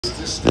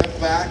To step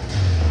back,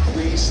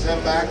 please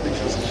step back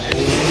because if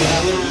anything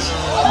happens.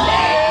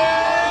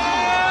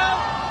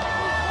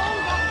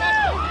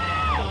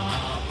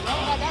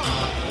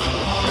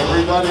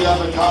 Everybody on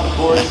the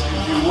concourse,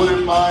 if you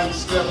wouldn't mind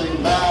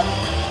stepping back,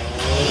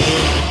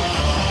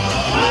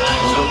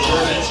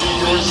 return to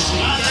your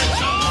seats.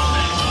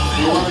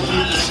 We want to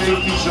keep the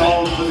safety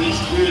zone for these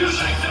kids.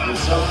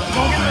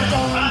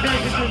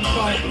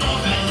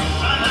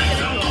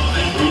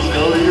 Please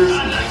go to your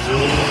seats.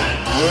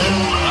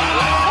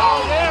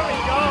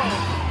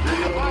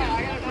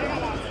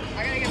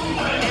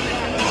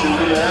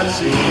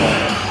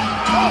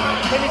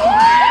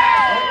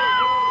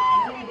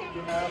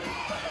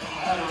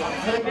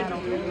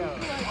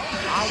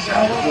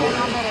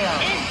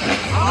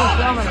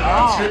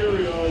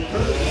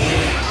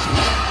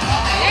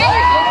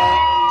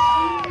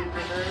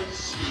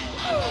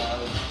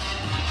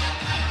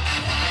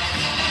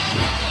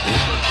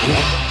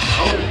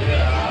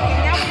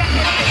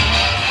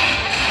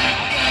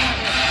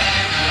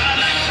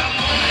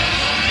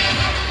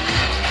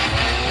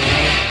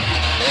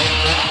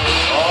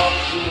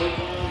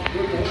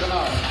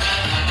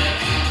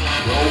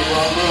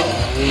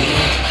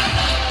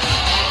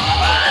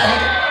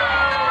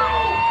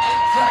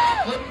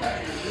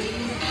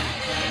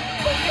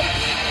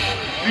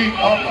 Feet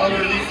up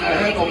underneath the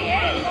handle.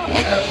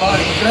 At my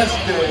best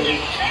day,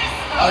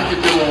 I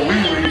could do a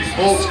wheelie,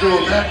 old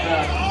school neck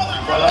knot,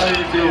 but I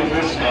ain't doing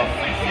this stuff.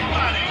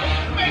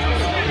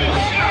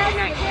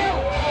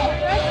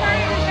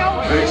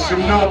 Make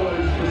some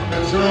noise,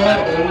 Mr.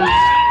 Evans.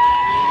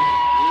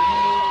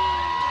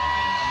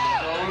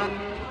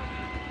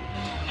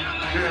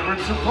 Cameron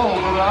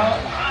Sepulveda.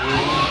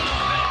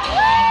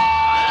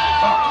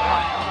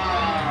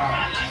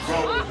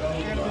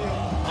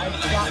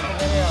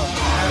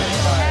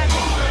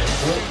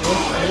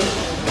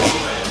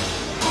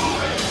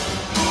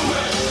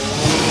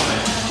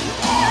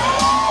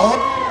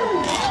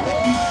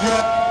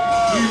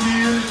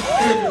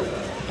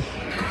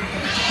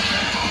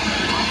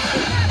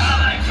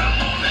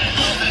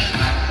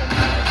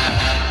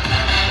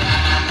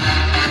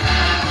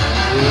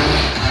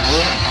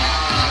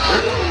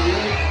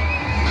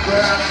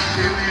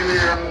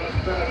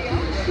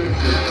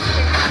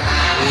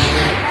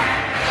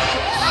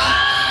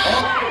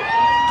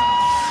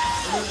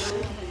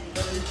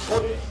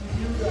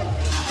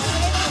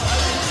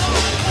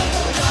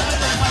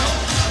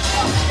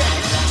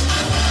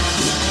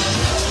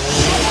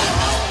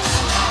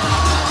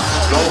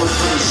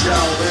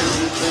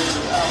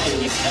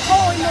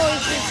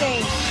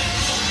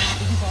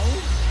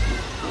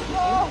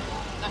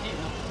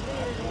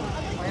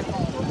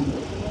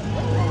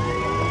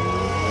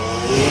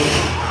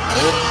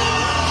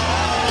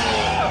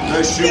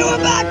 Nice shooting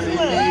there,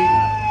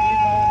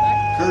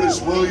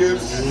 Curtis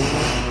Williams.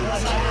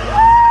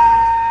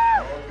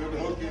 Good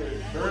hook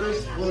in.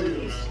 Curtis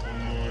Williams.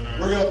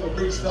 We're up at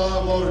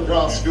Freestyle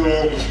Motocross School. You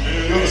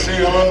want to say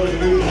hello to the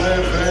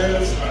Newfoundland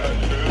fans?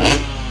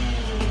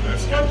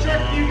 What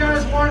trick do you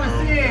guys want to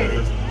see?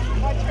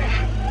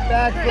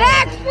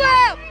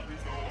 Backflip!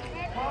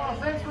 Well,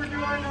 since we're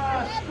doing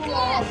school, I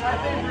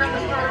think we're going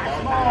to start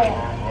small.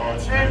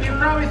 And you've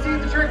probably seen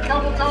the trick a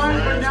couple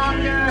times, but now I'm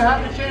going to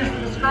have the chance to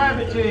describe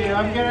it to you.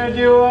 I'm going to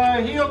do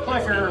a heel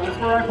clicker. It's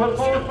where I put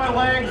both my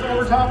legs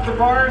over top of the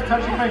bars,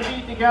 touching my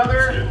feet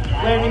together,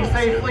 landing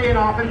safely and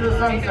off into the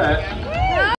sunset.